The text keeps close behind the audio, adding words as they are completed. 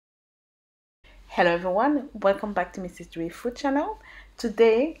Hello everyone, welcome back to Mrs. Dre Food Channel.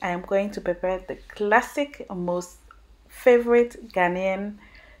 Today I am going to prepare the classic, most favorite Ghanaian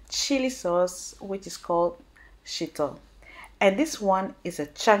chili sauce, which is called Shito. And this one is a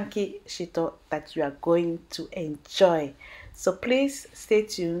chunky Shito that you are going to enjoy. So please stay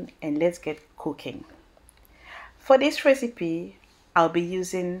tuned and let's get cooking. For this recipe, I'll be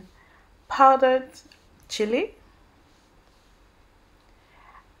using powdered chili.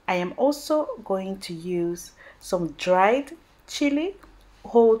 I am also going to use some dried chili,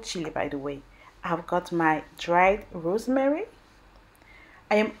 whole chili by the way. I've got my dried rosemary.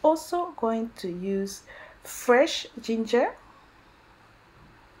 I am also going to use fresh ginger.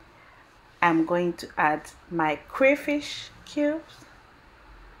 I'm going to add my crayfish cubes.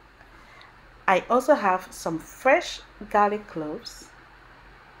 I also have some fresh garlic cloves.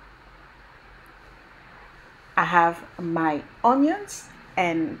 I have my onions,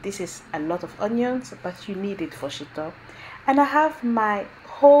 and this is a lot of onions, but you need it for Shito. And I have my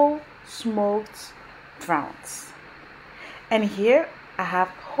whole smoked prawns. And here I have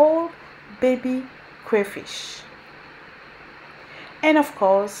whole baby crayfish. And of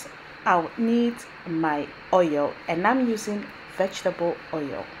course, I'll need my oil, and I'm using vegetable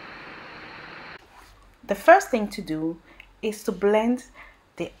oil. The first thing to do is to blend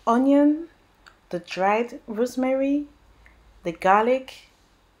the onion, the dried rosemary, the garlic,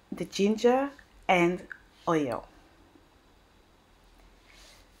 the ginger, and oil.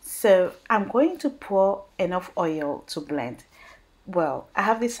 So I'm going to pour enough oil to blend. Well, I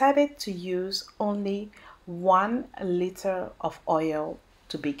have decided to use only 1 liter of oil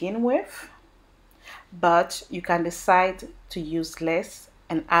to begin with, but you can decide to use less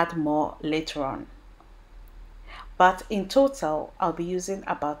and add more later on. But in total, I'll be using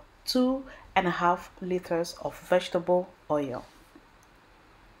about 2.5 liters of vegetable oil.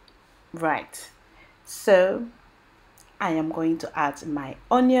 Right, so I am going to add my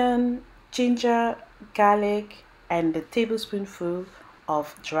onion, ginger, garlic, and a tablespoonful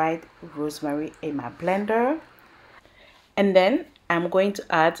of dried rosemary in my blender. And then I'm going to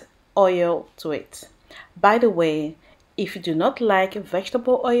add oil to it. By the way, if you do not like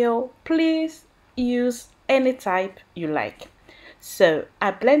vegetable oil, please use any type you like. So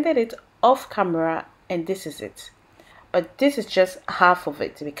I blended it off camera, and this is it. But this is just half of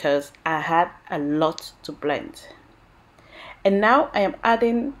it because I had a lot to blend. And now I am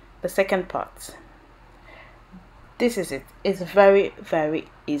adding the second part. This is it. It's very, very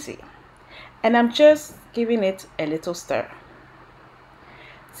easy. And I'm just giving it a little stir.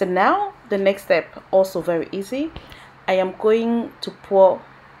 So now the next step, also very easy. I am going to pour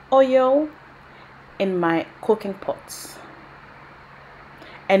oil in my cooking pots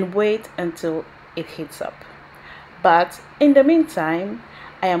and wait until it heats up. But in the meantime,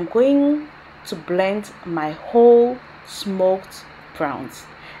 I am going to blend my whole smoked prawns.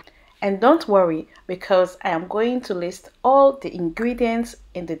 And don't worry, because I am going to list all the ingredients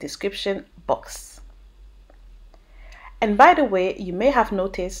in the description box. And by the way, you may have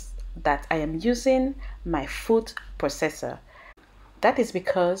noticed that I am using my food processor. That is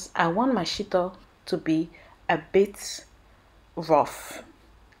because I want my Shito to be a bit rough,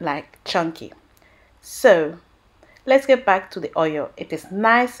 like chunky. So let's get back to the oil. It is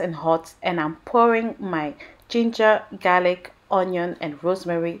nice and hot, and I'm pouring my ginger, garlic, onion, and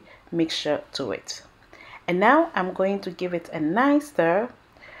rosemary mixture to it. And now I'm going to give it a nice stir.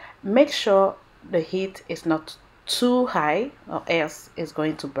 Make sure the heat is not too high or else it's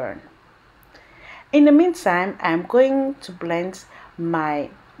going to burn. In the meantime, I'm going to blend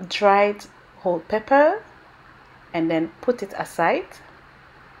my dried whole pepper and then put it aside.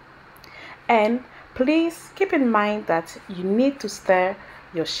 And please keep in mind that you need to stir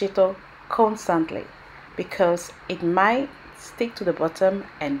your Shito constantly because it might stick to the bottom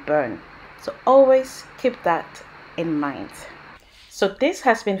and burn. So always keep that in mind. So this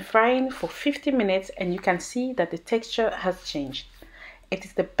has been frying for 50 minutes, and you can see that the texture has changed. It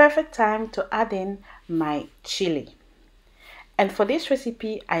is the perfect time to add in my chili. And for this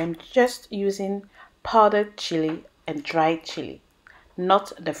recipe, I am just using powdered chili and dried chili,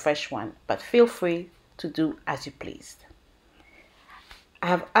 not the fresh one, but feel free to do as you please. I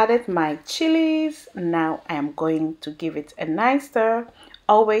have added my chilies. Now I am going to give it a nice stir.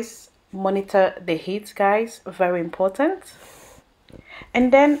 Always monitor the heat, guys, very important.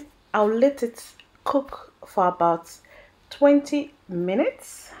 And then I'll let it cook for about 20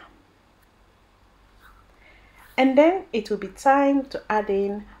 minutes. And then it will be time to add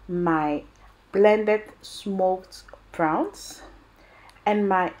in my blended smoked prawns and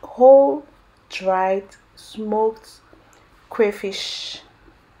my whole dried smoked crayfish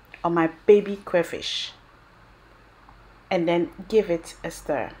on my baby crayfish and then give it a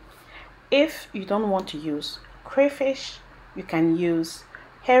stir. If you don't want to use crayfish, you can use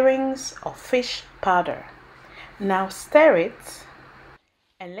herrings or fish powder. Now stir it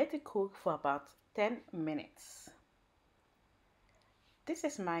and let it cook for about 10 minutes. This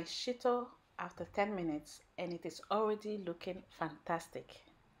is my shito after 10 minutes and it is already looking fantastic.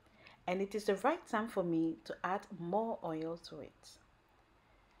 And it is the right time for me to add more oil to it.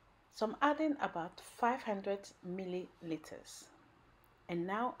 So I'm adding about 500 milliliters. And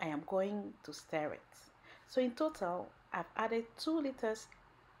now I am going to stir it. So in total, I've added 2 liters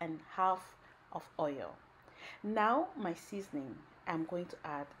and half of oil. Now my seasoning, I'm going to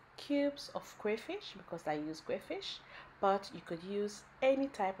add cubes of crayfish because I use crayfish, but you could use any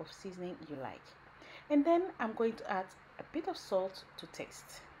type of seasoning you like. And then I'm going to add a bit of salt to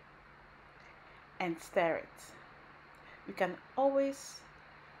taste and stir it. You can always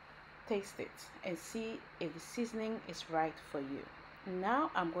taste it and see if the seasoning is right for you.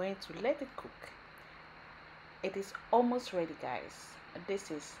 Now I'm going to let it cook. It is almost ready, guys.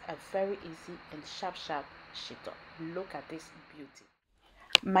 This is a very easy and sharp shito. Look at this beauty.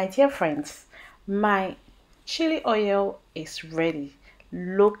 My dear friends, my chili oil is ready.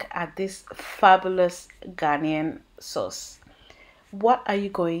 Look at this fabulous Ghanaian sauce. What are you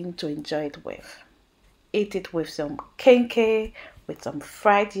going to enjoy it with? Eat it with some kenkey, with some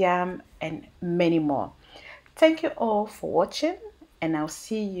fried yam, and many more. Thank you all for watching, and I'll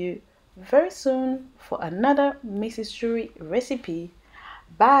see you very soon for another Mrs. Shuri recipe.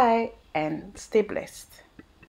 Bye and stay blessed.